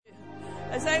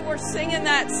as they were singing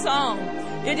that song,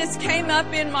 it just came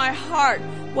up in my heart.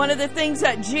 One of the things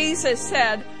that Jesus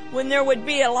said when there would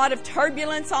be a lot of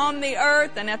turbulence on the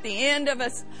earth and at the end of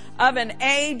an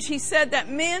age, he said that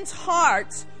men's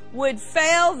hearts would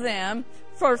fail them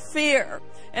for fear.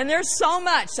 And there's so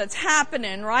much that's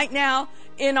happening right now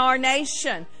in our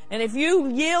nation. And if you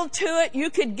yield to it, you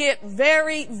could get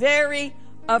very, very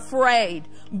afraid.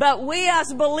 But we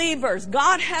as believers,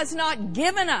 God has not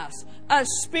given us a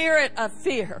spirit of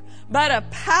fear, but a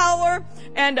power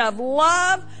and of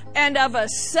love and of a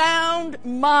sound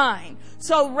mind.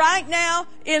 So right now,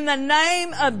 in the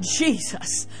name of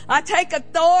Jesus, I take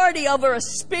authority over a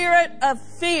spirit of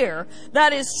fear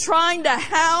that is trying to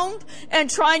hound and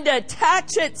trying to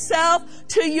attach itself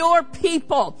to your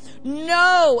people.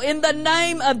 No, in the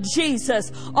name of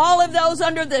Jesus, all of those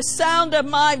under the sound of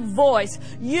my voice,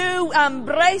 you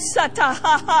rise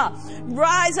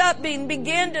up and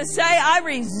begin to say, I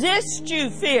resist you,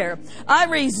 fear. I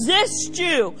resist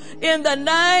you in the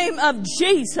name of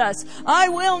Jesus. I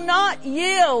will not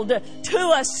yield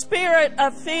to a spirit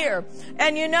of fear.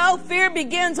 And you know, fear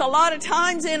begins a lot of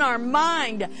times in our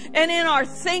mind and in our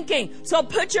thinking. So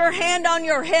put your hand on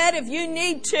your head if you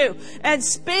need to and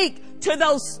speak to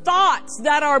those thoughts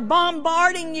that are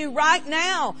bombarding you right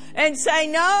now and say,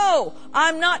 no,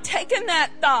 I'm not taking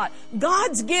that thought.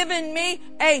 God's given me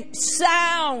a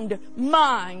sound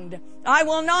mind. I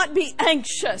will not be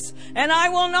anxious and I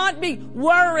will not be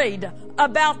worried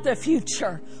about the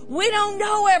future. We don't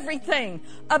know everything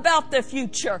about the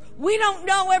future. We don't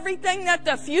know everything that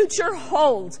the future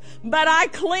holds. But I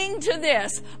cling to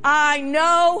this. I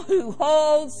know who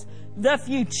holds the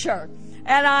future.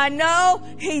 And I know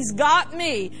He's got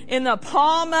me in the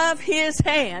palm of His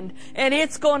hand, and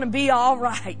it's going to be all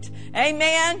right.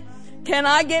 Amen? Can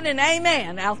I get an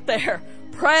amen out there?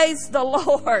 Praise the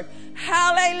Lord.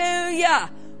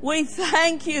 Hallelujah. We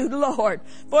thank you, Lord,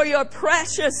 for your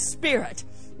precious Spirit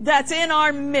that's in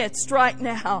our midst right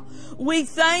now. We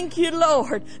thank you,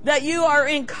 Lord, that you are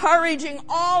encouraging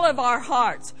all of our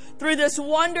hearts through this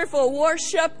wonderful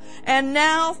worship and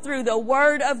now through the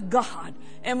Word of God.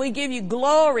 And we give you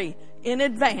glory in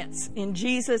advance in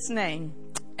Jesus' name.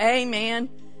 Amen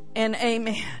and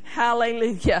amen.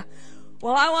 Hallelujah.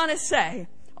 Well, I want to say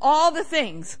all the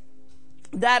things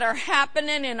that are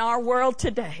happening in our world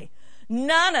today,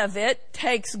 none of it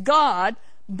takes God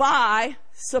by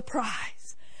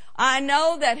surprise. I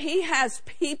know that He has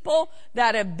people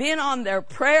that have been on their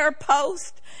prayer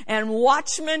post and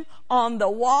watchmen on the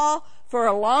wall for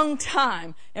a long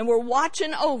time, and we're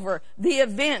watching over the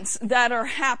events that are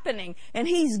happening, and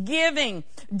He's giving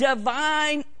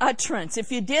divine utterance. If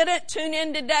you didn't tune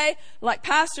in today, like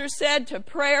Pastor said, to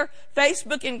prayer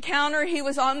Facebook encounter, he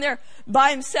was on there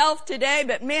by himself today,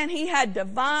 but man, he had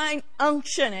divine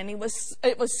unction, and it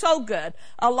was so good.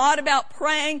 A lot about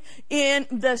praying in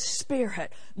the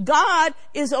Spirit. God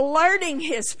is alerting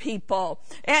His people,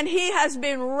 and He has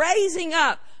been raising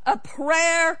up a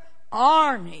prayer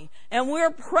army, and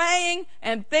we're praying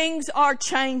and things are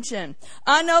changing.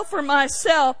 I know for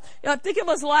myself, I think it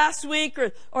was last week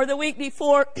or the week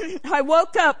before, I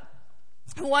woke up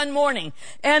one morning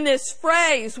and this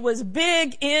phrase was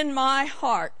big in my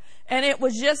heart, and it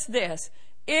was just this: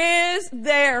 is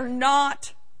there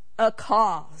not a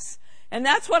cause? And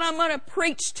that's what I'm going to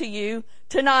preach to you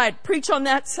tonight, preach on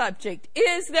that subject.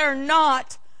 Is there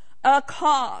not a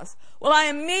cause? Well, I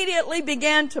immediately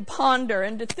began to ponder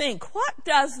and to think, what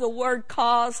does the word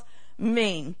cause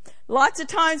mean? Lots of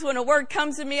times when a word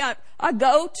comes to me, I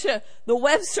go to the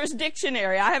Webster's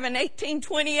Dictionary. I have an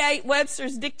 1828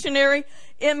 Webster's Dictionary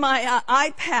in my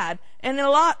iPad, and a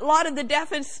lot of the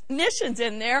definitions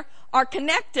in there are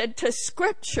connected to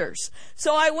scriptures.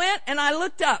 So I went and I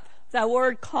looked up the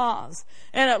word cause,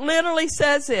 and it literally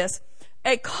says this: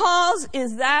 a cause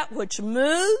is that which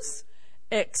moves,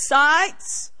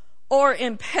 excites, or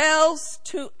impels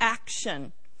to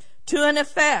action, to an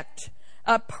effect,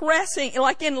 a pressing,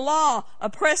 like in law, a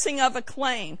pressing of a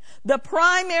claim. The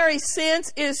primary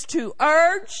sense is to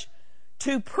urge,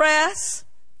 to press,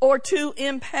 or to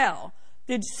impel.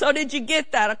 Did you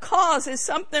get that? A cause is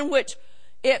something which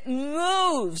it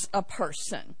moves a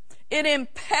person. It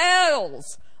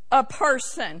impels a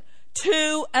person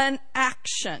to an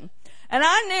action. And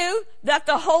I knew that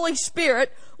the Holy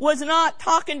Spirit was not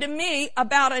talking to me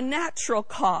about a natural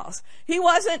cause. He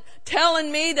wasn't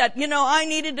telling me that, I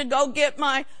needed to go get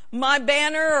my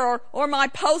banner or my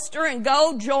poster and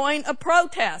go join a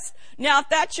protest. Now, if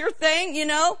that's your thing,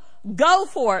 go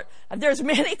for it. There's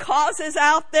many causes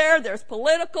out there. There's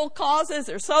political causes.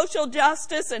 There's social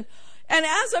justice. And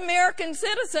as American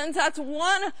citizens, that's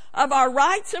one of our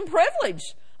rights and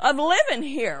privilege of living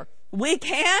here. we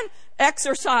can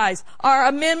exercise our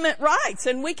amendment rights,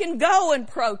 and we can go and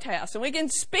protest, and we can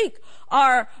speak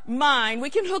our mind. We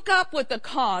can hook up with the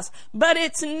cause, but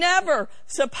it's never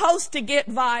supposed to get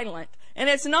violent. And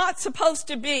it's not supposed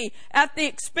to be at the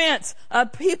expense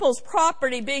of people's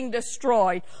property being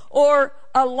destroyed or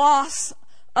a loss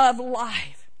of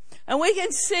life. And we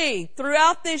can see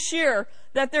throughout this year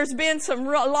that there's been a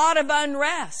lot of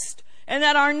unrest, and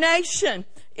that our nation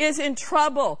is in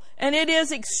trouble, and it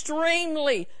is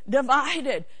extremely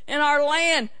divided, and our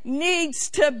land needs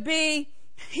to be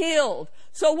healed.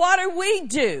 So what do we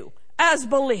do as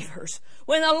believers?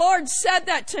 When the Lord said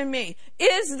that to me,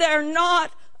 is there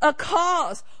not a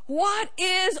cause? What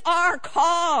is our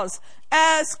cause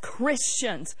as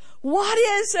Christians? What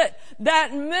is it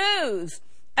that moves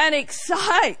and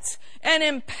excites and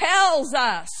impels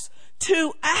us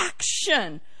to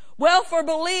action? Well, for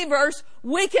believers,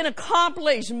 we can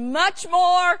accomplish much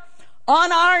more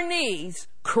on our knees,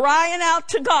 crying out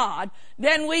to God,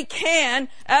 than we can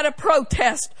at a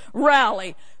protest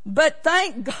rally. But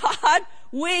thank God,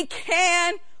 we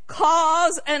can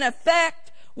cause an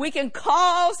effect. We can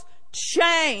cause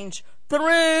change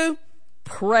through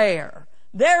prayer.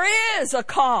 There is a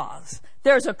cause.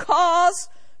 There's a cause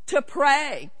to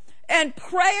pray. And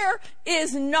prayer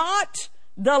is not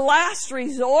the last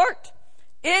resort.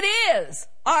 It is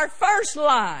our first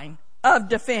line of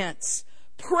defense.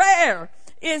 Prayer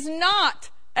is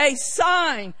not a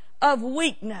sign of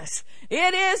weakness.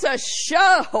 It is a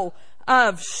show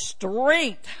of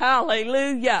strength.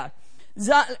 Hallelujah.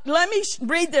 Let me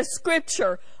read this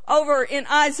scripture over in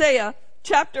Isaiah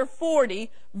chapter 40,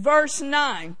 verse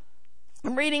 9.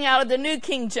 I'm reading out of the New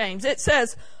King James. It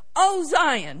says, O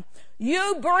Zion,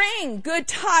 you bring good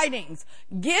tidings.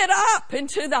 Get up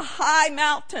into the high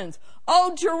mountains.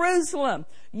 O Jerusalem,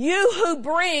 you who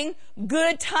bring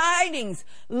good tidings,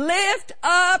 lift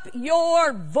up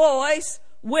your voice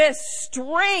with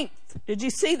strength. Did you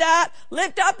see that?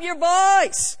 Lift up your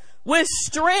voice with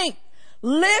strength.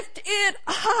 Lift it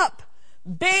up.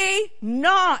 Be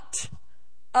not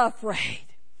afraid.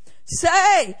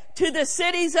 Say to the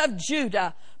cities of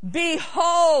Judah,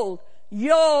 behold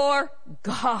your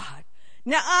God.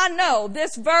 Now I know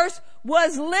this verse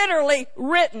was literally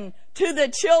written to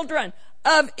the children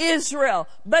of Israel,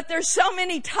 but there's so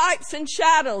many types and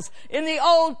shadows in the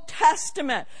Old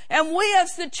Testament. And we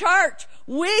as the church,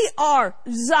 we are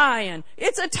Zion.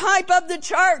 It's a type of the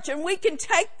church, and we can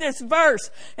take this verse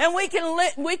and we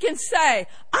can say,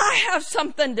 I have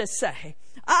something to say.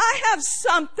 I have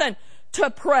something to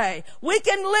pray. We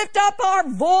can lift up our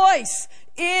voice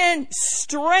in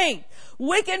strength.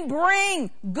 We can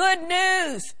bring good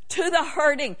news to the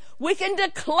hurting. We can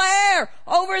declare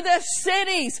over the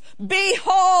cities,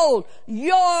 behold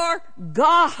your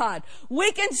God.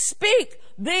 We can speak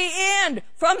the end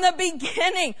from the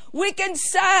beginning. We can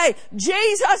say,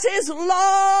 Jesus is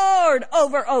Lord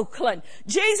over Oakland.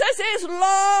 Jesus is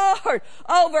Lord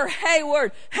over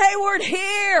Hayward. Hayward,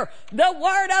 hear the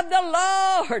word of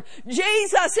the Lord.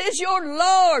 Jesus is your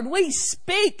Lord. We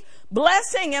speak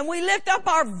blessing and we lift up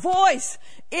our voice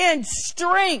in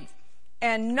strength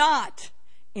and not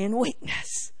in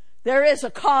weakness. There is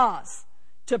a cause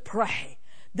to pray.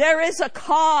 There is a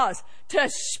cause to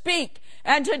speak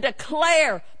and to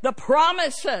declare the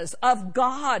promises of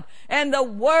God and the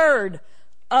Word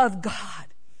of God.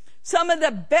 Some of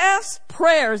the best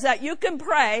prayers that you can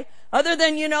pray, other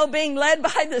than, being led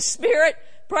by the Spirit,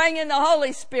 praying in the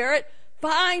Holy Spirit,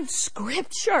 find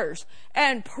scriptures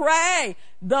and pray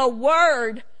the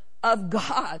Word of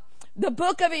God. The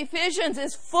book of Ephesians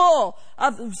is full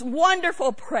of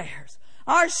wonderful prayers.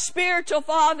 Our spiritual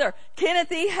father,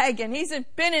 Kenneth E. Hagin, he's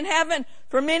been in heaven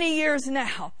for many years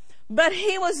now. But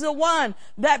he was the one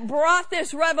that brought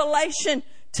this revelation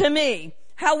to me.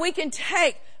 How we can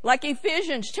take, like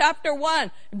Ephesians chapter 1,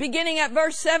 beginning at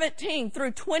verse 17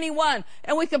 through 21,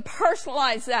 and we can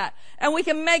personalize that, and we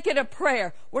can make it a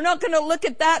prayer. We're not going to look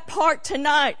at that part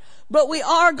tonight, but we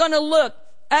are going to look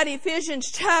at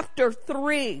Ephesians chapter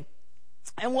 3.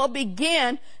 And we'll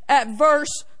begin at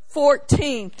verse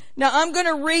 14. Now I'm going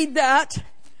to read that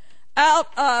out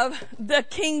of the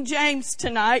King James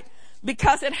tonight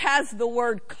because it has the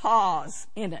word cause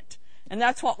in it. And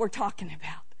that's what we're talking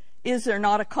about. Is there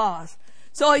not a cause?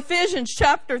 So Ephesians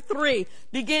chapter 3,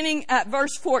 beginning at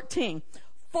verse 14.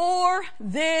 For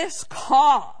this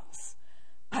cause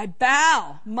I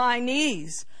bow my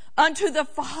knees unto the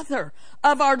Father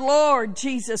of our Lord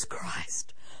Jesus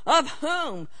Christ, of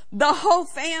whom the whole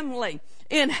family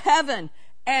in heaven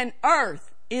and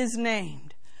earth is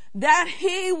named, that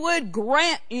he would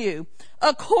grant you,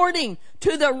 according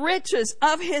to the riches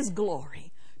of his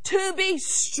glory, to be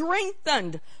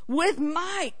strengthened with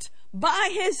might by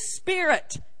his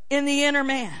Spirit in the inner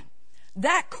man,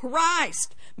 that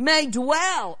Christ may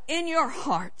dwell in your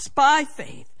hearts by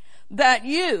faith, that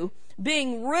you,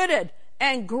 being rooted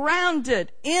and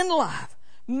grounded in love,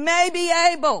 may be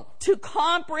able to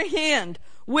comprehend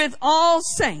with all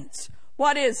saints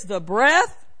what is the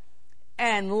breadth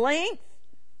and length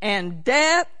and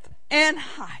depth and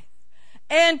height,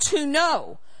 and to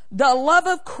know the love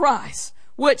of Christ,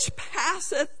 which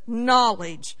passeth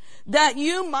knowledge, that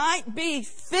you might be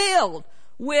filled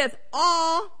with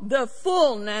all the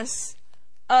fullness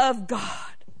of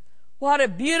God. What a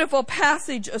beautiful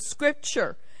passage of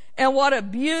Scripture, and what a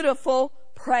beautiful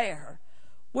prayer.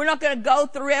 We're not going to go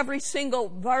through every single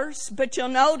verse, but you'll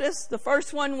notice the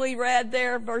first one we read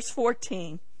there, verse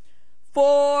 14.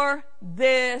 For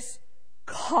this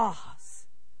cause,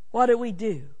 what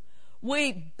do?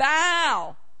 We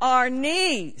bow our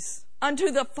knees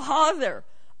unto the Father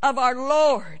of our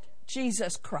Lord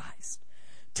Jesus Christ.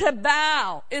 To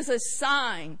bow is a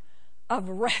sign of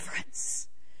reverence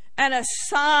and a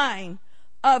sign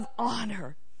of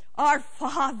honor. Our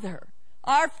Father,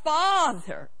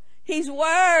 He's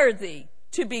worthy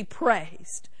to be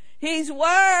praised. He's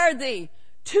worthy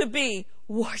to be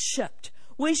worshiped.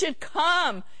 We should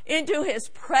come into His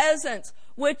presence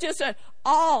with just an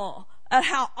awe at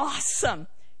how awesome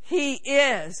He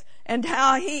is and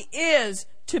how He is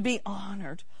to be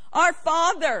honored. Our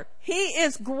Father, He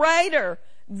is greater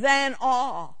than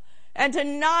all. And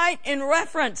tonight, in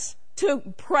reference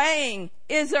to praying,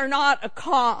 is there not a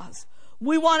cause?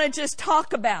 We want to just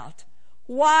talk about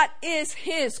what is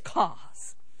His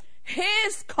cause.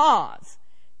 His cause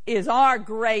is our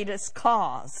greatest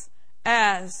cause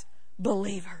as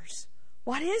believers.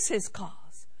 What is His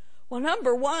cause? Well,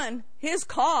 number one, His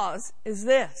cause is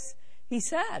this. He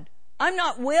said, I'm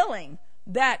not willing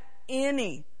that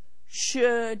any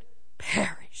should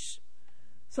perish.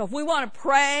 So if we want to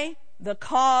pray the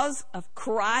cause of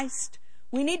Christ,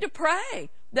 we need to pray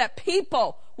that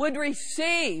people would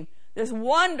receive this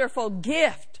wonderful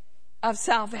gift of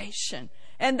salvation,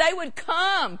 and they would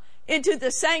come into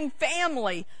the same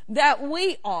family that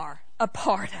we are a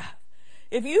part of.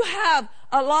 If you have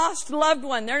a lost loved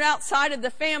one, they're outside of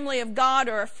the family of God,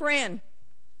 or a friend,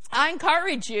 I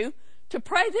encourage you to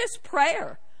pray this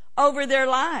prayer over their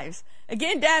lives.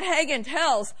 Again, Dad Hagin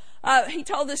he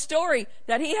told the story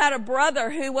that he had a brother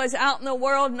who was out in the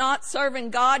world not serving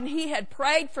God, and he had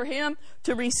prayed for him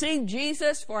to receive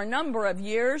Jesus for a number of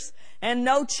years and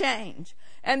no change.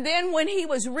 And then when he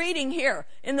was reading here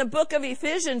in the book of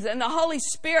Ephesians, and the Holy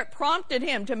Spirit prompted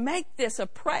him to make this a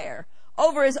prayer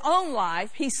over his own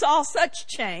life, he saw such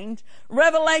change.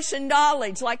 Revelation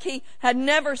knowledge like he had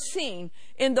never seen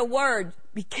in the Word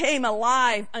became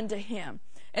alive unto him.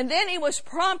 And then he was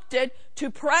prompted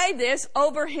to pray this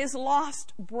over his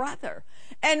lost brother.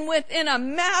 And within a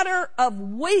matter of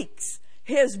weeks,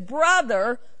 his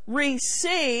brother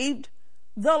received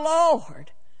the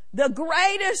Lord. The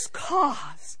greatest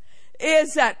cause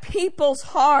is that people's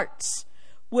hearts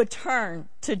would turn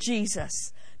to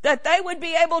Jesus, that they would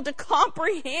be able to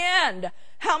comprehend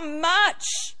how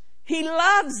much He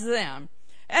loves them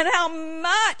and how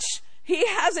much He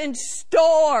has in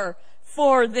store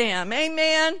for them.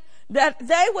 Amen. That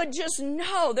they would just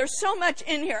know there's so much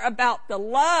in here about the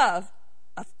love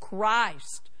of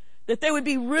Christ, that they would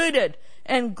be rooted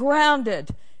and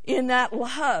grounded in that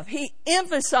love. He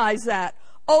emphasized that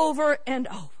over and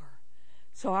over.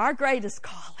 So our greatest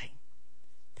calling,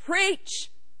 preach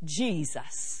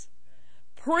Jesus.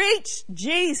 Preach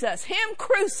Jesus, Him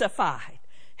crucified,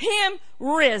 Him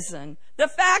risen. The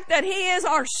fact that He is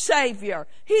our Savior,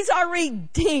 He's our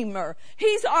Redeemer,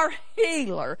 He's our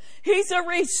healer, He's a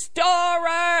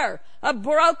restorer of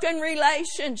broken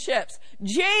relationships.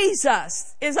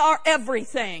 Jesus is our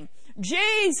everything.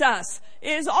 Jesus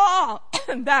is all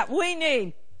that we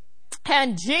need.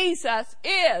 And Jesus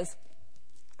is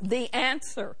the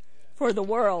answer for the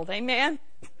world. Amen?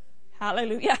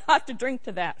 Hallelujah. I have to drink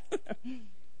to that.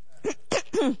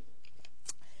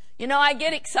 You know, I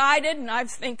get excited, and I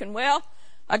was thinking, well,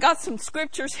 I got some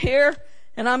scriptures here,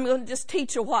 and I'm going to just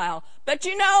teach a while. But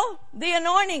you know, the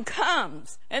anointing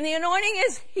comes, and the anointing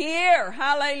is here.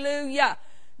 Hallelujah.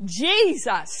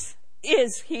 Jesus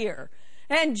is here.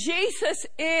 And Jesus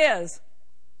is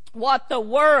what the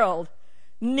world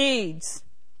needs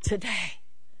today.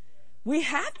 We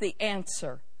have the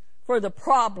answer for the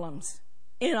problems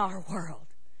in our world.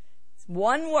 It's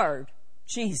one word.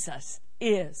 Jesus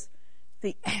is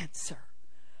the answer.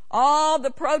 All the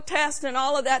protests and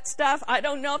all of that stuff, I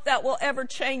don't know if that will ever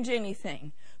change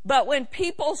anything. But when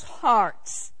people's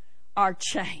hearts are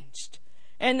changed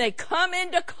and they come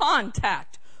into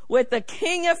contact with the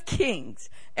King of Kings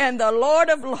and the Lord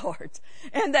of Lords.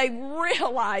 And they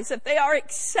realize that they are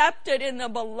accepted in the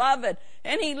Beloved,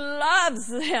 and He loves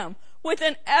them with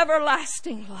an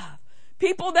everlasting love.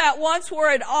 People that once were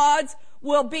at odds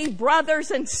will be brothers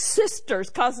and sisters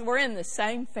because we're in the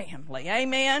same family.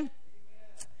 Amen?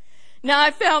 Now,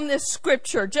 I found this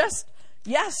scripture just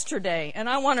yesterday, and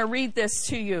I want to read this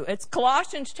to you. It's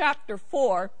Colossians chapter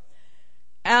 4,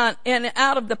 and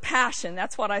out of the Passion.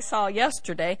 That's what I saw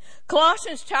yesterday.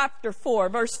 Colossians chapter 4,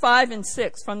 verse 5 and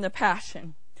 6 from the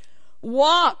Passion.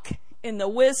 Walk in the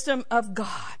wisdom of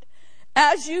God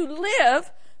as you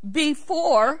live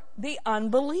before the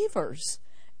unbelievers,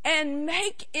 and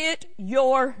make it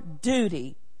your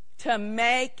duty to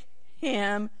make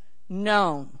Him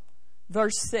known.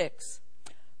 Verse 6.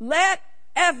 Let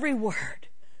every word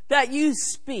that you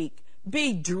speak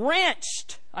be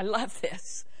drenched, I love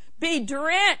this, be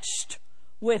drenched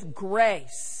with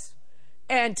grace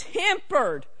and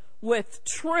tempered with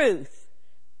truth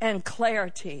and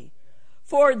clarity.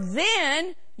 For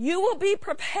then you will be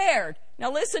prepared,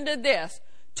 now listen to this,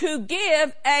 to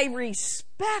give a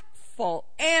respectful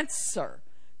answer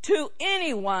to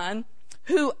anyone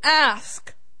who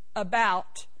asks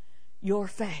about your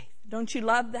faith. Don't you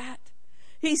love that?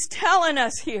 He's telling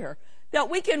us here that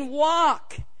we can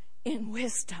walk in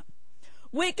wisdom.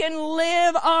 We can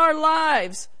live our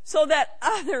lives so that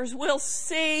others will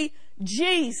see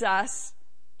Jesus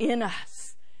in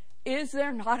us. Is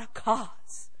there not a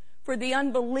cause for the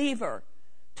unbeliever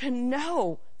to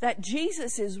know that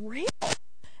Jesus is real?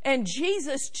 And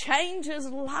Jesus changes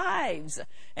lives.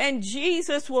 And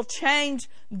Jesus will change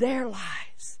their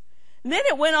lives. And then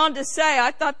it went on to say,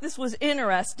 I thought this was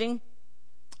interesting,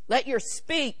 let your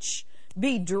speech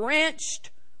be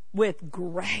drenched with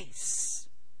grace,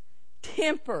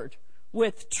 tempered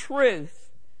with truth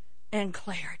and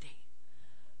clarity.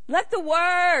 Let the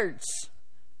words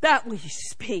that we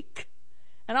speak,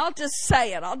 and I'll just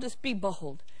say it, I'll just be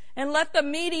bold, and let the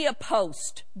media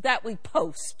post that we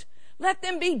post, let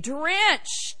them be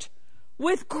drenched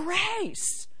with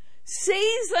grace,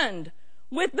 seasoned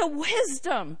with the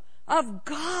wisdom of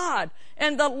God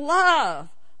and the love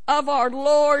of our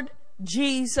Lord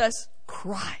Jesus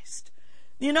Christ.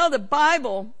 You know, the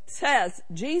Bible says,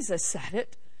 Jesus said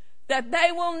it, that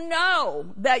they will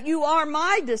know that you are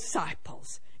my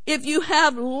disciples if you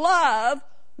have love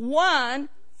one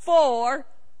for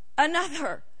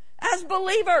another. As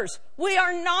believers, we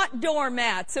are not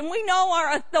doormats, and we know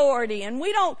our authority, and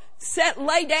we don't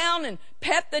lay down and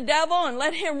pet the devil and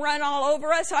let him run all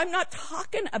over us. I'm not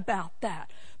talking about that.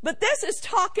 But this is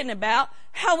talking about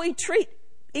how we treat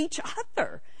each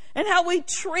other and how we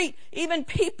treat even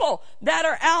people that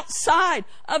are outside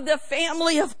of the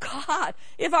family of God.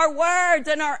 If our words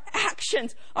and our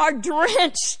actions are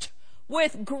drenched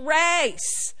with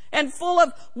grace and full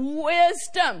of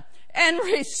wisdom and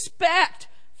respect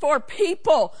for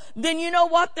people, then you know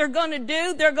what they're going to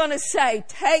do? They're going to say,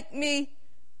 take me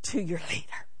to your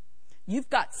leader. You've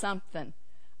got something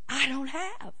I don't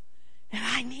have, and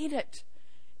I need it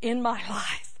in my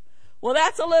life. Well,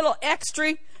 that's a little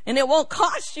extra, and it won't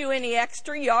cost you any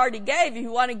extra. You already gave. If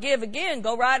you want to give again,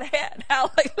 go right ahead.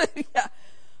 Hallelujah.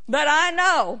 But I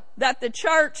know that the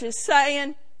church is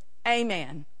saying,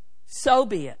 amen. So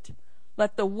be it.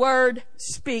 Let the word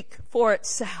speak for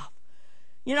itself.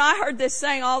 You know, I heard this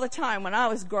saying all the time when I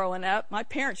was growing up. My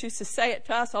parents used to say it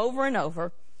to us over and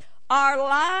over. Our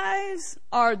lives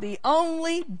are the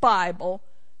only Bible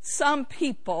some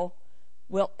people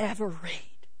will ever read.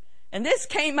 And this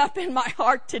came up in my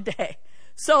heart today.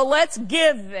 So let's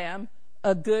give them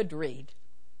a good read.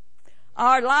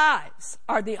 Our lives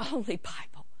are the only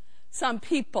Bible some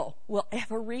people will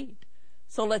ever read.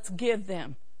 So let's give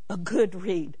them a good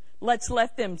read. Let's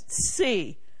let them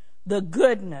see the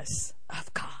goodness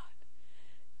of God.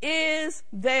 Is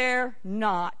there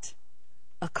not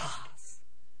a cause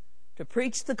to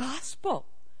preach the gospel,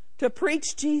 to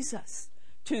preach Jesus,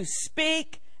 to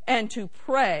speak and to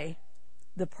pray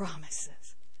the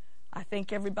promises? I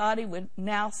think everybody would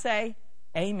now say,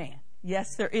 amen.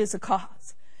 Yes, there is a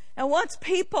cause. And once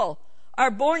people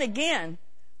are born again,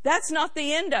 that's not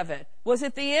the end of it. Was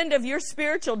it the end of your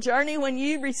spiritual journey when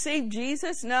you received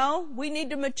Jesus? No, we need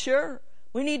to mature.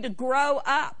 We need to grow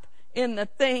up in the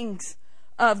things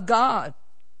of God.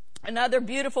 Another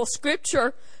beautiful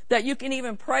scripture that you can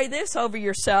even pray this over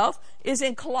yourself is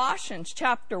in Colossians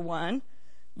chapter 1,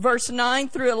 verse 9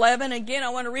 through 11. Again, I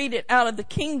want to read it out of the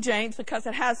King James because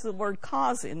it has the word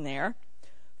cause in there.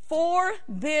 For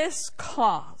this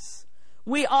cause,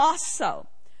 we also,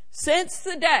 since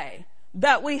the day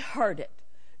that we heard it,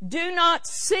 do not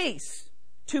cease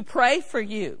to pray for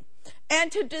you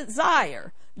and to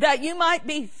desire that you might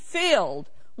be filled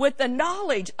with the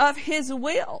knowledge of his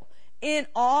will in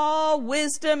all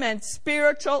wisdom and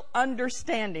spiritual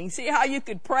understanding. See how you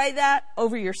could pray that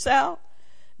over yourself?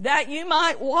 That you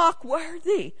might walk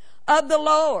worthy of the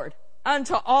Lord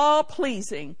unto all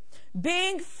pleasing,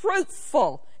 being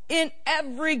fruitful in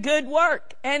every good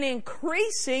work and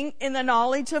increasing in the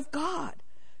knowledge of God,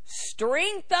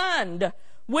 strengthened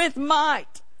with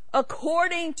might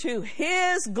according to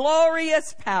his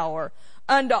glorious power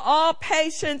unto all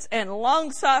patience and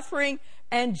long-suffering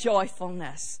and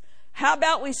joyfulness. How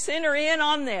about we center in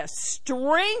on this?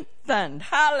 Strengthened,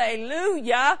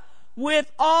 hallelujah,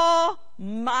 with all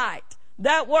might.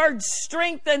 That word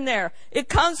strengthen there, it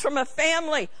comes from a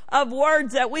family of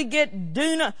words that we get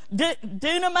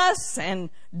dunamis and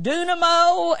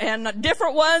dunamo and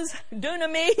different ones,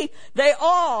 dunami. They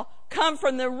all come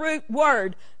from the root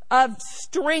word of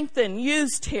strengthen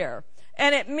used here.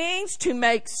 And it means to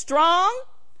make strong,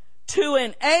 to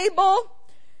enable,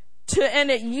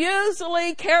 and it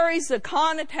usually carries the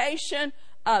connotation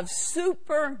of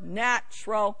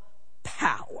supernatural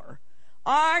power.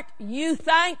 Aren't you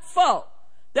thankful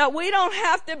that we don't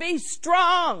have to be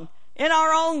strong in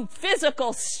our own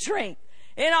physical strength,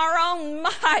 in our own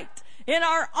might, in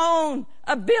our own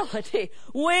ability?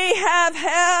 We have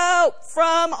help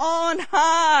from on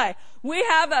high. We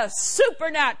have a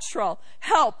supernatural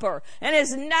helper, and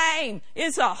his name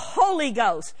is the Holy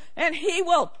Ghost, and he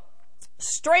will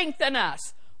strengthen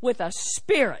us with a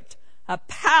spirit of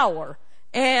power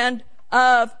and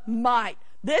of might.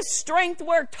 This strength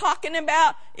we're talking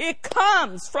about, it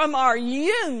comes from our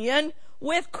union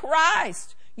with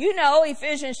Christ. You know,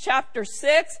 Ephesians chapter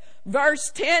 6,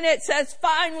 verse 10, it says,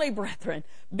 finally, brethren,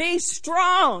 be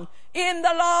strong in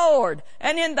the Lord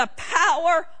and in the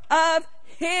power of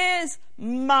his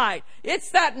might.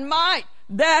 It's that might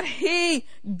that he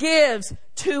gives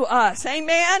to us.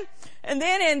 Amen? And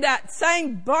then in that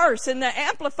same verse, in the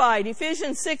Amplified,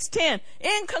 Ephesians 6:10,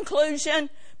 in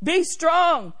conclusion, be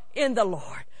strong in the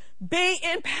Lord. Be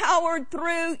empowered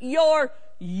through your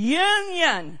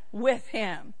union with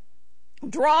him.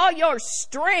 Draw your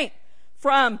strength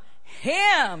from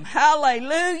him.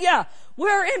 Hallelujah.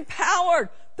 We're empowered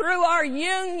through our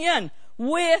union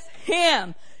with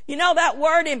him. You know, that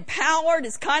word empowered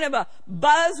is kind of a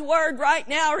buzzword right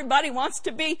now. Everybody wants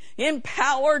to be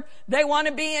empowered. They want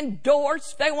to be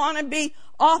endorsed. They want to be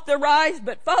authorized.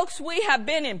 But folks, we have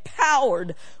been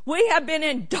empowered. We have been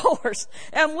endorsed.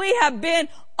 And we have been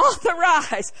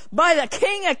authorized by the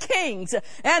King of Kings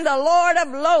and the Lord of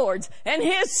Lords. And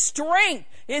his strength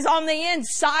is on the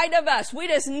inside of us. We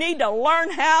just need to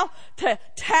learn how to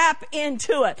tap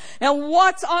into it. And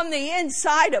what's on the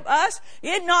inside of us,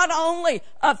 it not only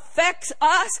affects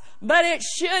us, but it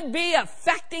should be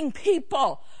affecting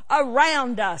people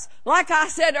around us. Like I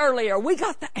said earlier, we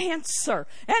got the answer,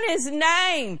 and his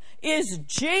name is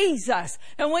Jesus,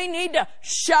 and we need to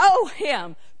show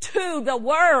him to the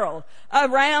world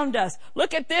around us.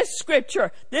 Look at this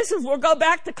scripture. We'll go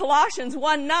back to Colossians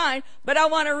 1:9, but I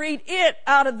want to read it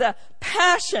out of the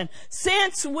Passion.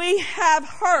 Since we have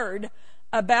heard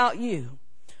about you,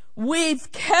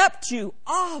 we've kept you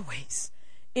always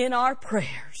in our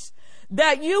prayers,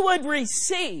 that you would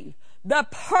receive the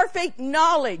perfect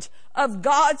knowledge of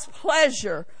God's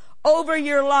pleasure over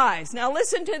your lives. Now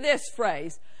listen to this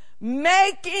phrase,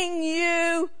 making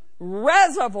you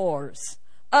reservoirs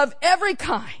of every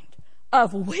kind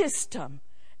of wisdom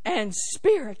and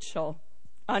spiritual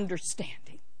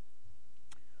understanding.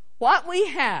 What we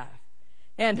have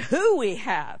and who we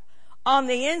have on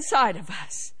the inside of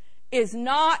us is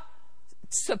not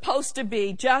supposed to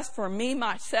be just for me,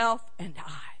 myself, and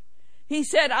I. He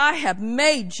said, I have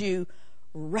made you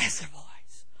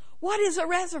reservoirs. What is a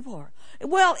reservoir?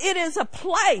 Well, it is a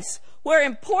place where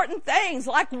important things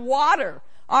like water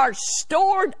are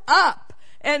stored up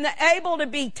and able to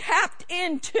be tapped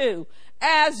into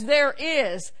as there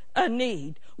is a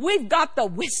need. We've got the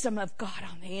wisdom of God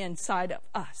on the inside of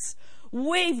us.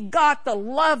 We've got the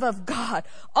love of God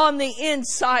on the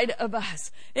inside of us.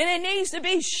 And it needs to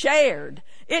be shared.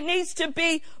 It needs to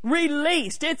be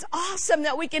released. It's awesome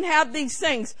that we can have these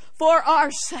things for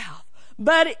ourselves.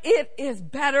 But it is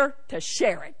better to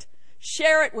share it.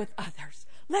 Share it with others.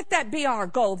 Let that be our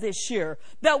goal this year.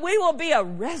 That we will be a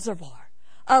reservoir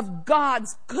of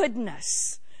God's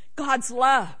goodness, God's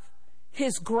love,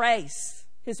 his grace,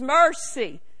 his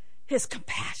mercy, his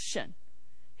compassion,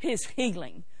 his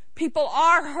healing. People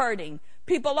are hurting.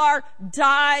 People are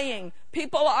dying.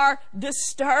 People are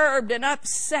disturbed and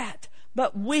upset.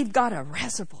 But we've got a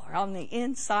reservoir on the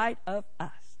inside of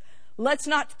us. Let's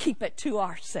not keep it to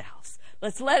ourselves.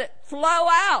 Let's let it flow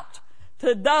out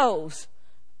to those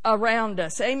around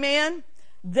us. Amen?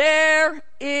 There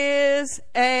is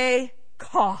a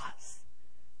cause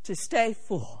to stay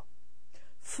full.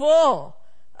 Full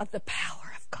of the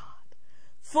power of God.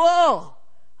 Full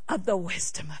of the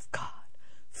wisdom of God.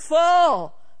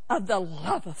 Full of the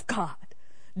love of God.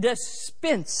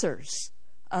 Dispensers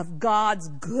of God's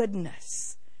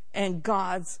goodness and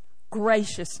God's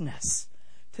graciousness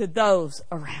to those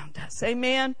around us.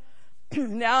 Amen?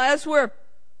 Now, as we're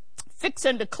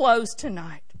fixing to close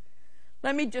tonight,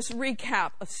 let me just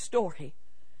recap a story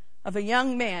of a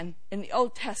young man in the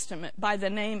Old Testament by the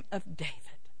name of David.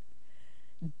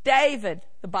 David,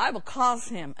 the Bible calls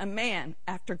him a man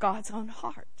after God's own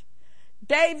heart.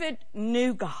 David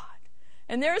knew God.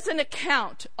 And there's an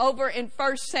account over in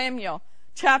 1 Samuel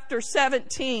chapter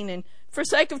 17. And for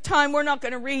sake of time, we're not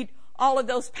going to read all of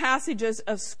those passages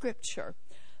of Scripture.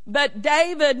 But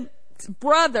David's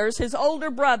brothers, his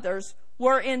older brothers,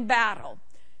 were in battle.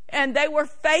 And they were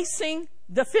facing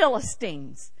the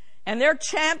Philistines. And their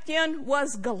champion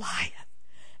was Goliath.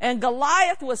 And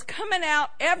Goliath was coming out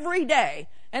every day.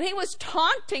 And he was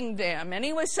taunting them. And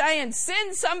he was saying,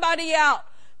 send somebody out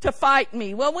to fight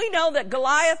me. Well, we know that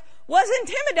Goliath was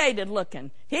intimidated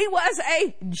looking. He was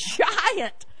a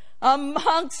giant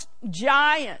amongst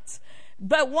giants.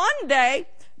 But one day,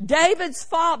 David's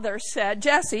father said,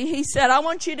 Jesse, he said, I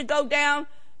want you to go down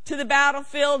to the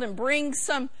battlefield and bring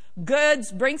some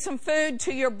goods, bring some food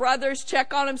to your brothers,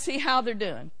 check on them, see how they're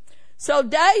doing. So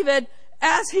David,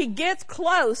 as he gets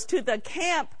close to the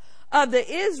camp of the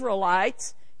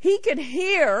Israelites, he can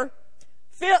hear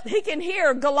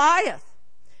Goliath.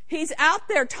 He's out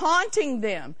there taunting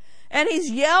them, and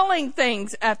he's yelling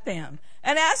things at them.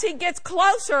 And as he gets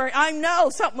closer, I know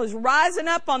something was rising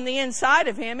up on the inside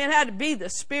of him. It had to be the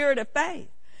spirit of faith.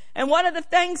 And one of the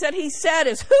things that he said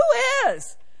is, who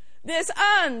is this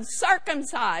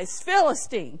uncircumcised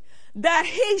Philistine that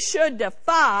he should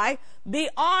defy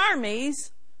the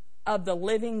armies of the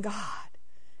living God?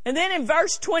 And then in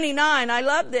verse 29, I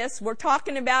love this. We're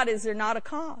talking about, is there not a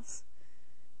cause?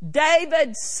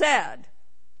 David said,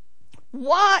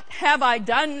 what have I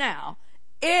done now?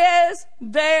 Is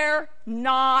there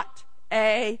not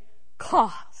a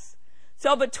cause?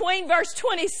 So between verse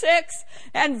 26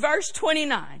 and verse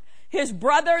 29, his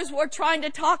brothers were trying to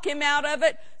talk him out of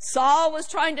it. Saul was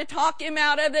trying to talk him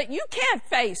out of it. You can't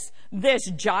face this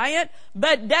giant.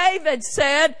 But David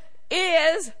said,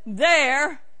 is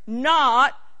there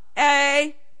not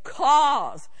a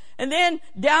cause? And then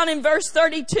down in verse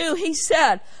 32, he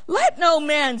said, let no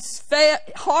man's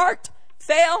heart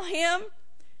fail him.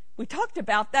 We talked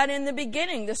about that in the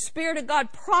beginning. The Spirit of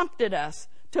God prompted us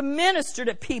to minister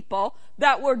to people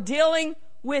that were dealing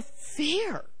with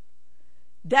fear.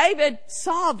 David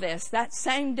saw this that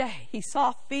same day. He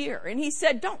saw fear. And he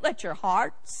said, don't let your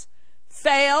hearts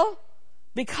fail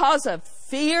because of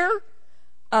fear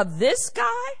of this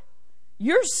guy.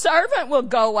 Your servant will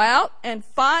go out and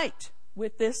fight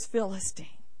with this Philistine.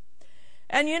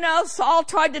 And you know, Saul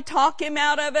tried to talk him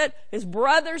out of it. His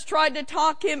brothers tried to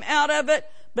talk him out of it.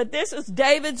 But this is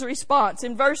David's response.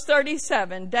 In verse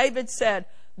 37, David said,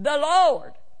 the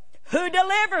Lord who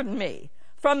delivered me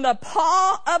from the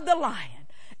paw of the lion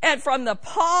and from the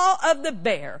paw of the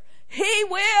bear, he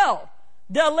will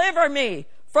deliver me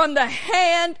from the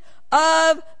hand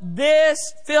of this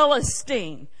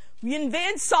Philistine. And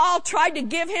then Saul tried to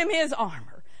give him his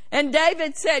armor. And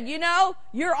David said, you know,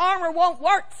 your armor won't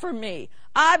work for me.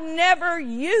 I've never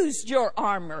used your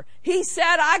armor. He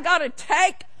said, I got to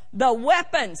take the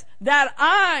weapons that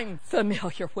I'm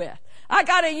familiar with. I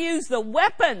got to use the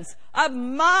weapons of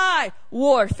my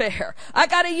warfare. I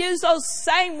got to use those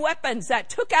same weapons that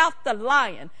took out the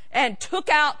lion and took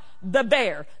out the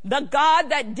bear. The God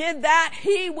that did that,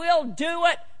 he will do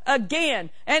it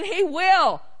again. And he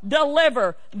will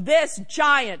deliver this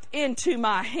giant into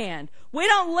my hand. We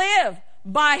don't live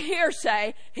by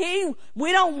hearsay.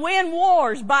 We don't win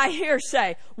wars by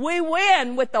hearsay. We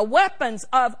win with the weapons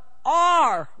of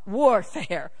our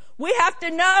warfare. We have to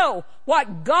know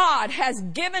what God has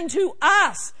given to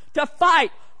us to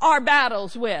fight our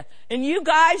battles with. And you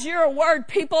guys, you're a word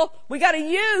people. We got to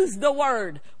use the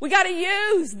word. We got to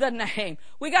use the name.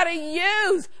 We got to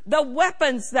use the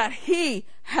weapons that he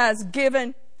has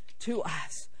given to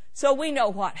us. So we know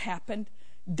what happened.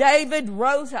 David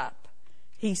rose up.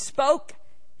 He spoke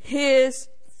his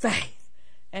faith.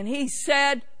 And he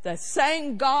said, the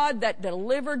same God that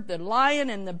delivered the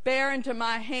lion and the bear into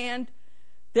my hand,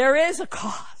 there is a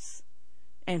cause.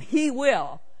 And he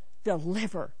will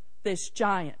deliver this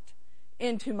giant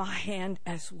into my hand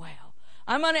as well.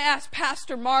 I'm going to ask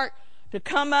Pastor Mark to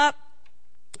come up,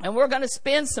 and we're going to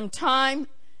spend some time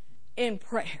in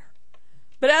prayer.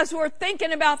 But as we're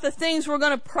thinking about the things we're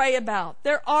going to pray about,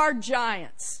 there are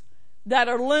giants that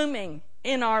are looming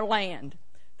in our land.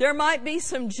 There might be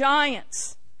some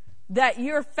giants that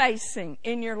you're facing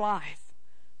in your life.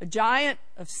 A giant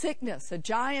of sickness, a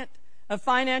giant of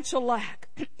financial lack.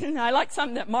 I like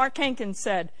something that Mark Hankins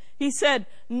said. He said,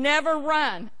 never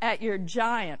run at your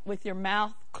giant with your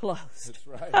mouth closed.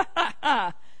 That's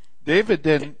right. David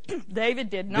didn't.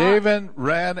 David did not. David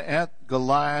ran at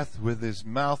Goliath with his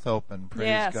mouth open.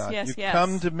 Praise God. Yes, you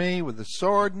come to me with a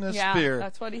sword and a spear.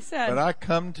 That's what he said. But I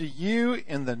come to you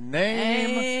in the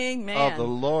name Amen. of the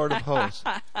Lord of hosts.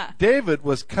 David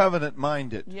was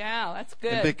covenant-minded. Yeah, that's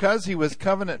good. And because he was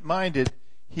covenant-minded,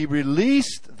 he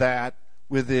released that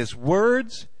with his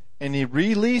words, and he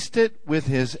released it with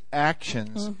his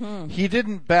actions. Mm-hmm. He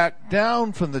didn't back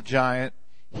down from the giant.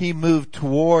 He moved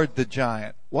toward the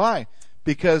giant. Why?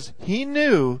 Because he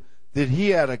knew that he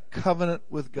had a covenant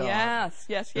with God. Yes.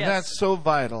 And that's so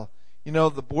vital. You know,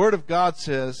 the Word of God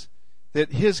says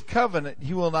that his covenant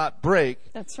he will not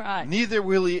break. That's right. Neither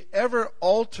will he ever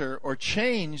alter or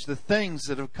change the things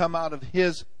that have come out of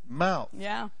his mouth.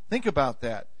 Yeah. Think about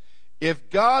that. If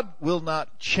God will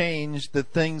not change the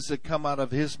things that come out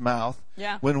of his mouth,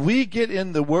 when we get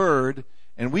in the Word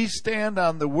and we stand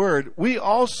on the Word, we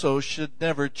also should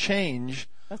never change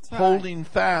holding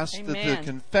fast to the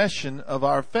confession of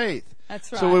our faith.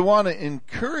 That's right. So we want to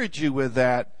encourage you with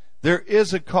that. There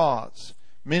is a cause.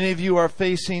 Many of you are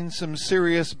facing some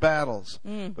serious battles.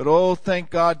 But oh,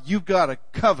 thank God, you've got a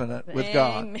covenant with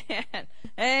God.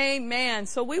 Amen.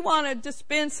 So we want to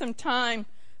spend some time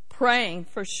praying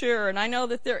for sure. And I know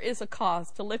that there is a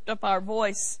cause to lift up our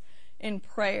voice in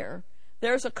prayer.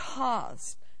 There's a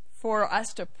cause for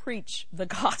us to preach the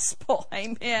gospel.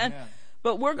 Amen.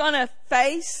 But we're going to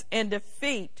face and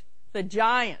defeat the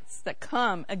giants that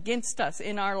come against us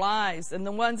in our lives and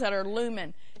the ones that are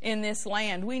looming in this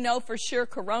land. We know for sure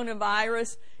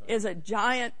coronavirus is a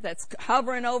giant that's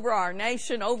hovering over our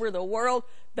nation, over the world.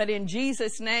 But in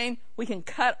Jesus' name, we can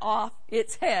cut off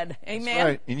its head. Amen. That's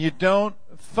right. And you don't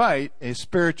fight a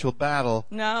spiritual battle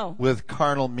with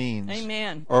carnal means.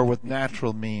 Amen. Or with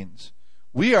natural means.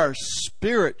 We are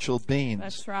spiritual beings.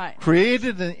 That's right.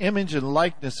 Created in the image and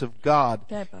likeness of God.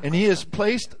 And he has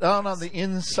placed down on the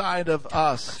inside of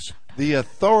us the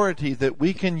authority that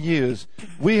we can use.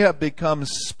 We have become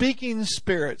speaking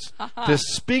spirits to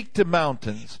speak to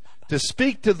mountains, to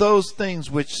speak to those things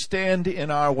which stand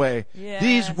in our way.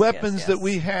 These weapons that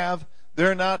we have,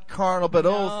 they're not carnal, but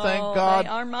oh, thank God, they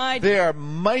are mighty. They are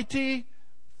mighty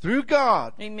through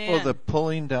God for the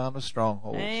pulling down of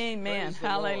strongholds. Amen.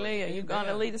 Hallelujah. You going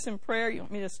to lead us in prayer? You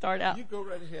want me to start out? You go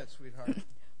right ahead, sweetheart.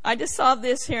 I just saw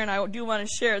this here, and I do want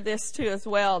to share this too as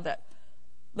well, that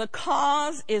the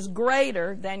cause is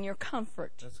greater than your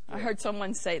comfort. I heard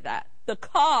someone say that. The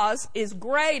cause is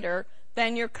greater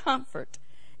than your comfort.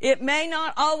 It may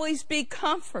not always be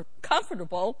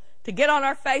comfortable to get on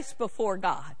our face before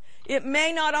God. It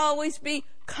may not always be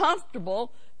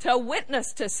comfortable to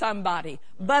witness to somebody,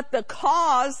 but the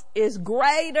cause is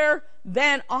greater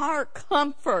than our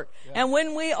comfort. And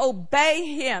when we obey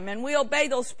Him and we obey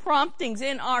those promptings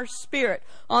in our spirit,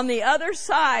 on the other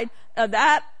side of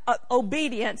that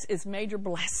obedience is major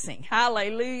blessing.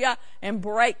 Hallelujah. And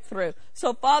breakthrough.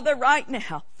 So Father, right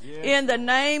now, in the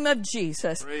name of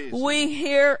Jesus, we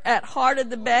here at Heart of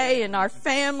the Bay and our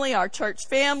family, our church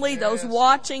family, those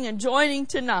watching and joining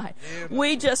tonight,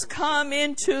 we just come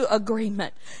into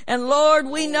agreement. And Lord,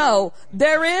 we know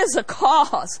there is a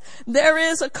cause. There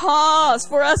is a cause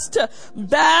for us to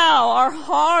bow our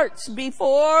hearts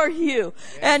before you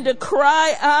and to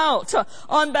cry out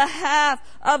on behalf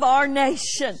of our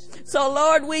nation. So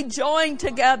Lord, we join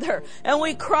together and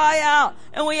we cry out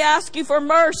and we ask you for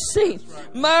mercy.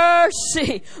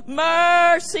 Mercy,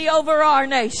 mercy over our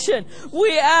nation.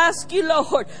 We ask you,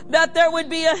 Lord, that there would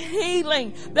be a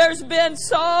healing. There's been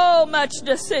so much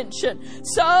dissension,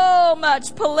 so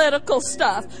much political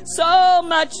stuff, so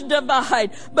much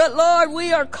divide. But Lord,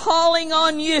 we are calling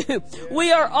on you.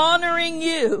 We are honoring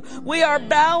you. We are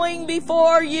bowing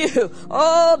before you.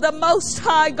 Oh, the Most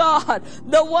High God,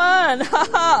 the one,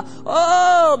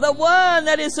 the one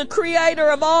that is the creator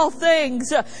of all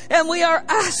things. And we are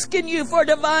asking you for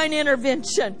divine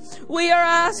intervention. We are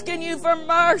asking you for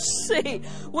mercy.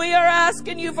 We are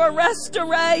asking you for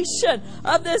restoration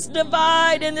of this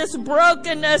divide and this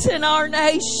brokenness in our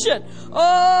nation.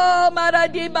 Oh,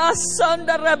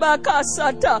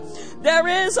 there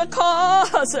is a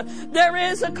cause. There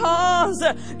is a cause.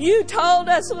 You told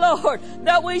us, Lord,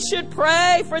 that we should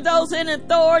pray for those in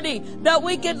authority, that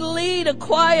we could lead a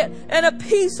quiet and a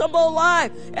peaceable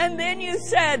life. And then you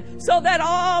said, so that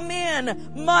all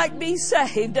men might be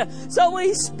saved. So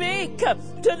we speak to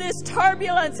this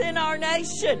turbulence in our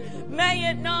nation. May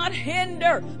it not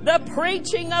hinder the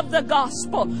preaching of the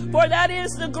gospel, for that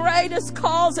is the greatest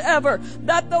cause ever,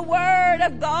 that the word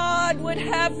of God would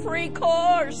have free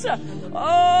course.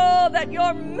 Oh, that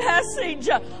your message,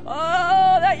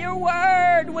 that your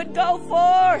word would go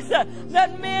forth,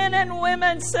 that men and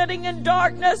women sitting in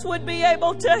darkness would be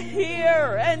able to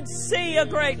hear and see a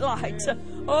great light.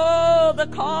 Oh, the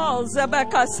cause.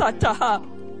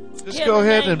 Just go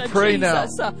ahead and pray now.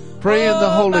 Pray in the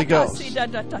Holy Ghost.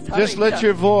 Just let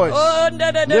your voice,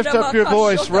 lift up your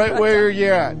voice right where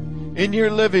you're at. In your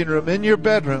living room, in your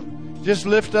bedroom. Just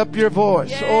lift up your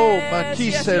voice. Oh,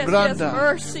 Makise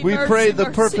Branda. We pray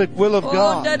the perfect will of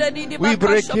God. We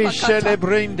breke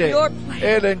celebrende.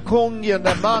 Elen kunya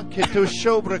namake to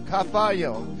shobra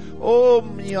kafayo. Oh,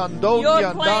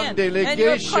 miandonia dande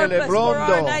legeshe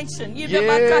lebrondo.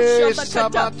 Yes,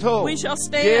 Samato. We shall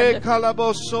stand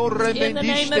in the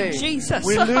name of Jesus.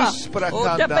 We loose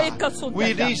prakanda.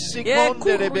 We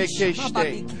lisikonde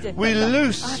rebekeshte. We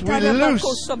loose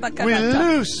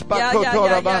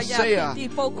bakotora basea.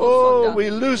 Oh,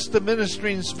 we loose the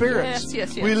ministering spirits.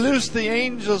 Yes. We loose the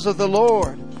angels of the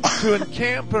Lord to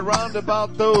encamp around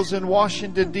about those in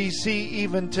Washington, D.C.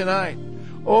 even tonight.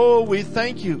 Oh, we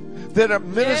thank you that our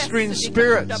ministering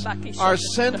spirits are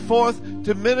sent forth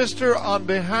to minister on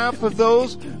behalf of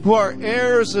those who are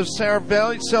heirs of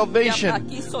salvation.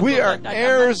 We are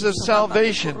heirs of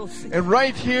salvation. And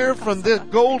right here from the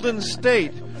Golden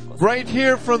State, right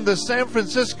here from the San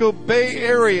Francisco Bay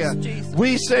Area,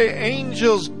 we say,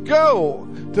 angels, go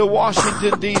to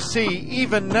Washington, D.C.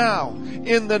 even now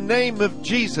in the name of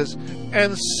Jesus,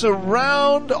 and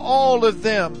surround all of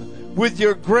them with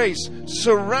your grace.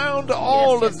 Surround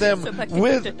all of them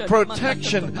with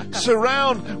protection.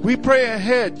 Surround. We pray a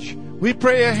hedge. We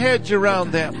pray a hedge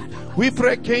around them. We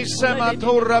pray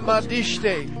kesamatora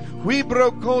madishte. We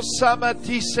broko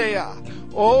samatisea.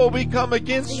 Oh, we come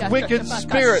against wicked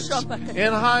spirits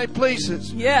in high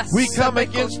places. Yes. We come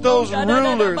against those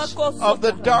rulers of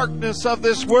the darkness of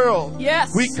this world.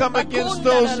 Yes. We come against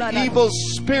those evil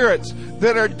spirits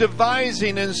that are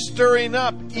devising and stirring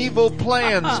up evil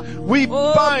plans. We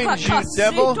bind you,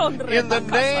 devil, in the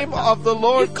name of the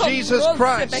Lord Jesus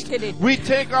Christ. We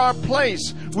take our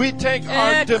place. We take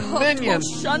our dominion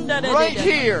right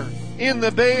here in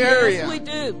the Bay Area. Yes, we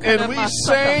do. And we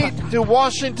say to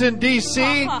Washington,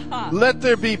 D.C., let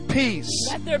there be peace.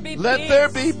 Let there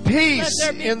be peace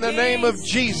in the name of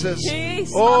Jesus.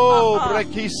 Oh,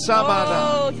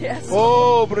 Brekisamada. Yes.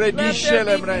 Oh,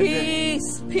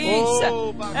 Peace.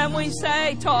 And we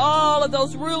say to all of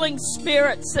those ruling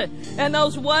spirits and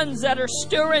those ones that are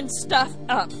stirring stuff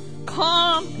up,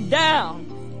 calm down.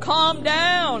 Calm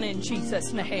down in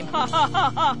Jesus' name.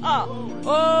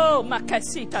 Oh,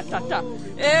 makasita tata.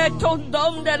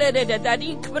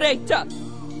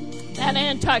 That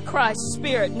Antichrist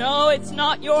spirit. No, it's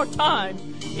not your time.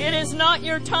 It is not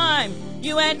your time,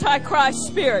 you Antichrist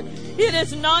spirit. It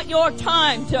is not your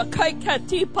time to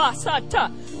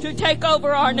take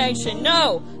over our nation.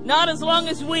 No, not as long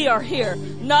as we are here.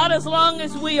 Not as long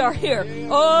as we are here.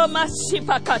 Oh,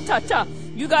 masipakatata.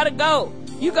 You gotta go.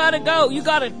 You gotta go. You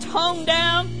gotta tone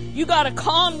down. You gotta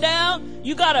calm down.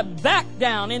 You gotta back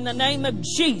down in the name of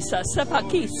Jesus.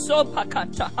 Thank you,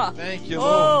 Lord.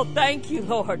 Oh, thank you,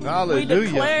 Lord. Hallelujah. We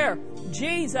declare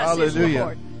Jesus is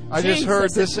Lord. I just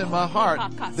heard this in my heart.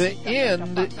 The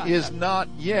end is not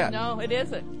yet. No, it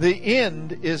isn't. The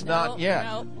end is not yet.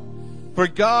 No. For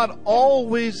God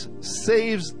always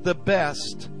saves the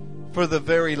best for the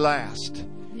very last.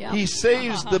 Yeah. He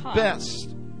saves the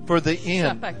best for the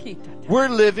end. We're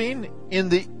living in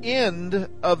the end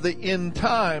of the end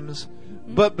times,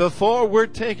 but before we're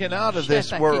taken out of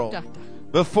this world,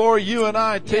 before you and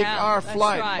I take our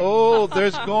flight, right. Oh,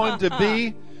 there's going to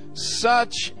be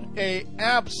such a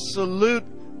absolute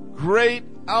great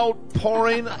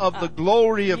outpouring of the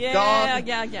glory of God,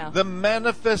 the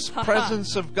manifest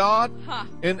presence of God,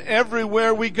 and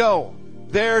everywhere we go,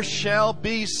 there shall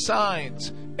be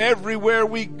signs. Everywhere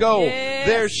we go,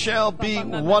 there shall be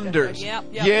wonders.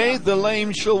 Yea, the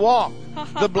lame shall walk,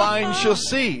 the blind shall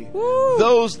see.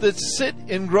 Those that sit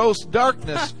in gross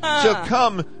darkness shall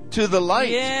come to the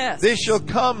light. They shall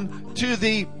come to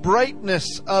the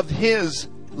brightness of His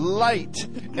light.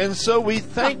 And so we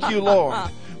thank you, Lord.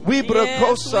 We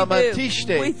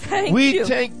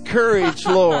take courage,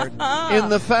 Lord, in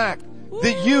the fact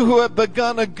that you who have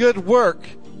begun a good work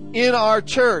in our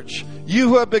church. You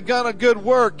who have begun a good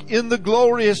work in the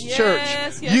glorious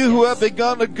church. You who have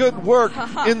begun a good work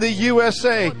in the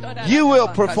USA. You will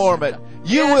perform it.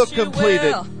 You will complete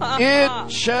it.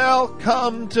 It shall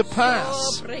come to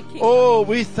pass. Oh,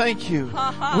 we thank you.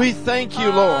 We thank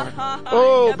you, Lord.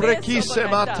 Oh, Brekise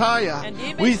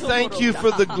Mataya. We thank you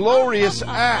for the glorious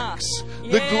acts,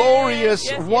 the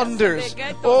glorious wonders.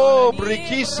 Oh,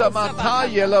 Brekisa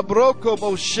Mataya Labroko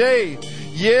Moshe.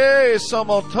 Yes,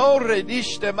 Amotore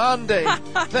Dishtemande.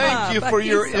 Thank you for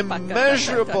your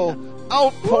immeasurable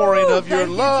outpouring of your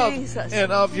love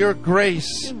and of your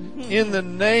grace. In the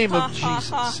name of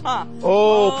Jesus.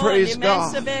 Oh, praise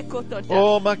God.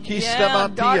 Oh, Makista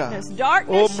Matia.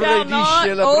 Darkness shall not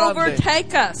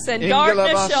overtake us, and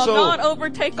darkness shall not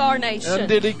overtake our nation.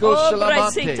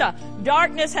 Oh,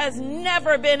 darkness has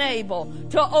never been able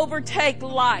to overtake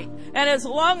light. And as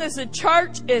long as the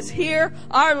church is here,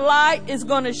 our light is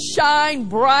going to shine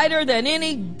brighter than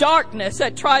any darkness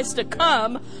that tries to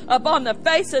come upon the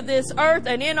face of this earth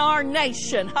and in our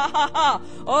nation. Ha ha ha.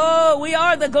 Oh, we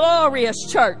are the glorious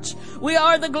church. We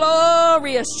are the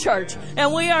glorious church.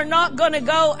 And we are not going to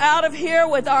go out of here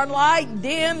with our light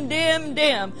dim, dim,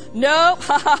 dim. No,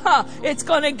 ha ha ha. It's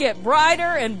going to get brighter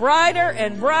and brighter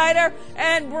and brighter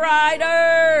and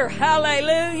brighter.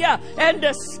 Hallelujah. And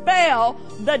dispel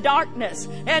the darkness.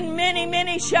 And many,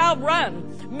 many shall run.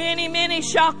 Many, many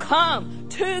shall come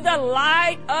to the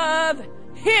light of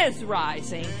His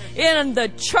rising in the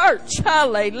church.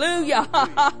 Hallelujah.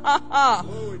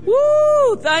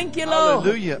 Woo! Thank you, Lord.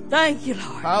 Hallelujah. Thank you,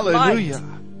 Lord. Hallelujah.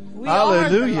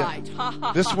 Hallelujah.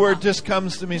 This word just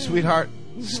comes to me, sweetheart.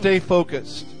 Stay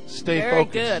focused. Stay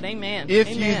focused. Very good. Amen. If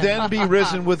Amen. you then be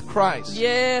risen with Christ,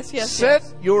 set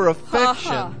your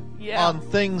affection on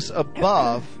things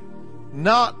above,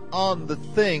 not on the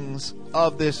things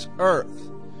of this earth.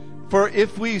 For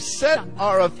if we set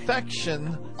our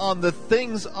affection on the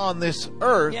things on this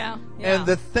earth and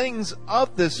the things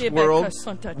of this world,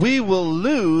 we will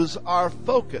lose our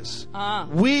focus.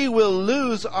 We will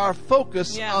lose our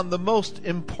focus on the most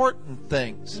important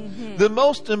things. The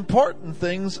most important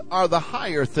things are the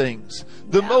higher things.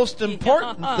 The most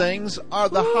important things are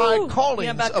the high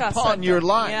callings upon your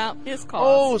life.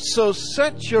 Oh, so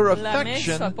set your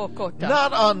affection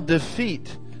not on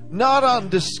defeat, not on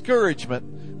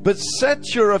discouragement, but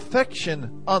set your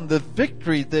affection on the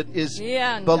victory that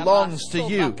belongs to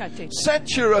you.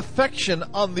 Set your affection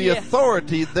on the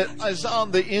authority that is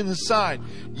on the inside.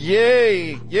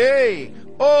 Yea, yea.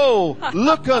 Oh,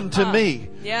 look unto me.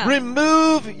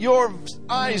 Remove your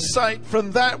eyesight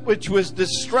from that which was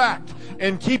distract,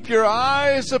 and keep your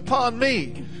eyes upon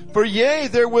me. For yea,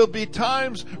 there will be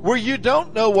times where you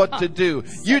don't know what to do.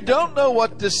 You don't know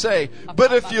what to say.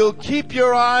 But if you'll keep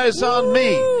your eyes on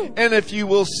me, and if you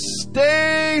will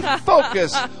stay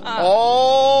focused,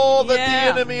 all that the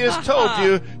enemy has told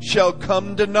you shall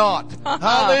come to naught.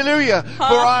 Hallelujah. For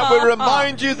I will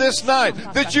remind you this night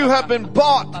that you have been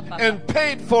bought and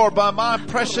paid for by my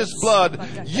precious blood.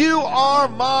 You are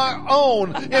my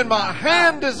own, and my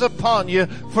hand is upon you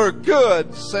for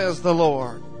good, says the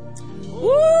Lord.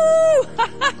 Woo!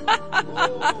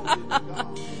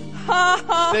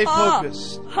 Stay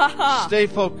focused. Stay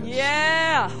focused.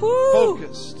 Yeah. Woo.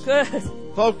 Focused. Good.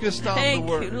 Focused on the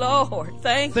Word. Thank you, Lord.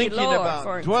 Thank you, Lord, about,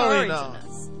 for dwelling encouraging on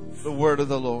us. The Word of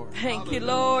the Lord. Thank you,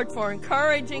 Lord, for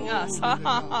encouraging us. Ha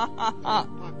ha ha ha ha.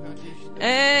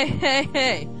 Hey, hey,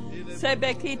 hey. Keep your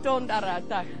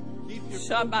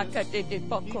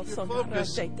focus on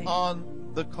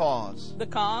the cause. The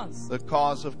cause. The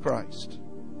cause of Christ.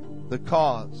 The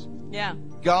cause. Yeah.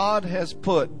 God has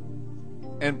put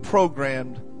and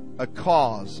programmed a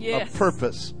cause, a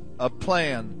purpose, a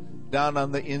plan down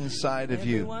on the inside of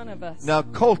you. Every one of us. Now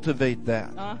cultivate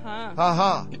that.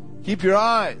 Keep your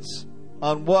eyes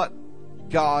on what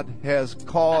God has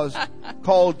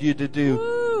called you to do.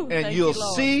 Woo, and you'll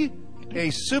see a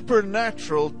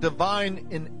supernatural divine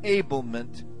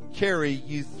enablement carry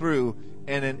you through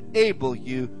and enable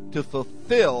you to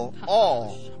fulfill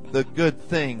all the good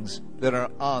things that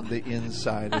are on the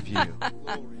inside of you.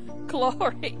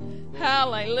 Glory.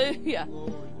 Hallelujah.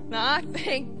 Now, I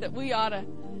think that we ought to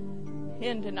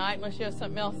end tonight, unless you have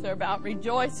something else there about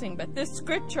rejoicing. But this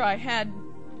scripture I had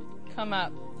come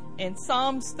up in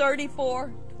Psalms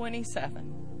 34:27.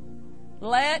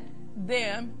 Let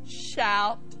them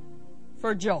shout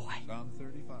for joy. Psalm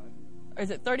 35.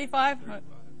 Is it 35?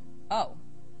 Oh,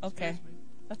 okay.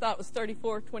 I thought it was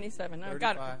 34:27. I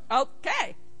got it.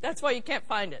 Okay. That's why you can't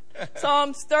find it.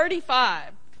 Psalms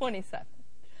 35:27.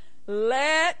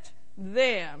 Let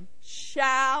them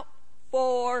shout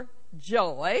for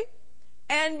joy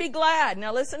and be glad.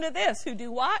 Now listen to this. Who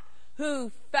do what?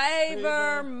 who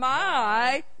favor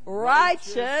my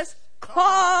righteous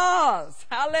cause.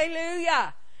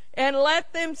 Hallelujah. And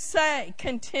let them say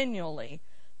continually,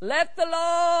 let the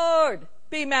Lord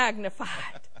be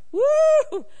magnified.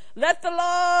 Woo! Let the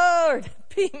Lord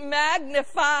be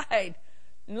magnified.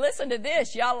 And listen to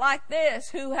this. Y'all like this.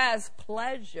 Who has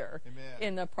pleasure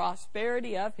in the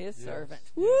prosperity of his servants.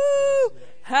 Woo! Yes.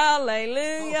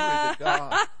 Hallelujah.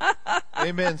 Oh,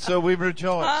 amen. So we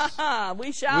rejoice.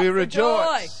 We shout for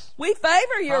joy. We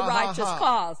favor your righteous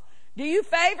cause. Do you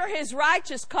favor his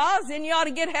righteous cause? Then you ought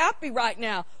to get happy right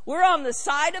now. We're on the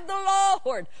side of the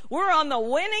Lord. We're on the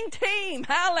winning team.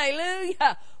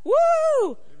 Hallelujah. Woo!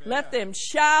 Amen. Let them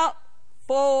shout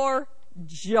for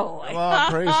joy. Come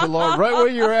on, praise the Lord. Right where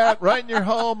you're at, right in your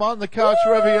home, on the couch,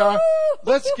 wherever you are.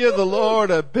 Let's give the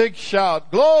Lord a big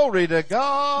shout. Glory to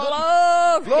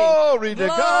God. Glory to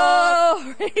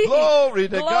God. Glory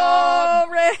to God.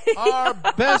 Our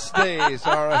best days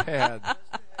are ahead.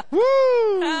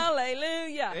 Woo!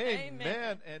 Hallelujah.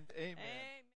 Amen and amen.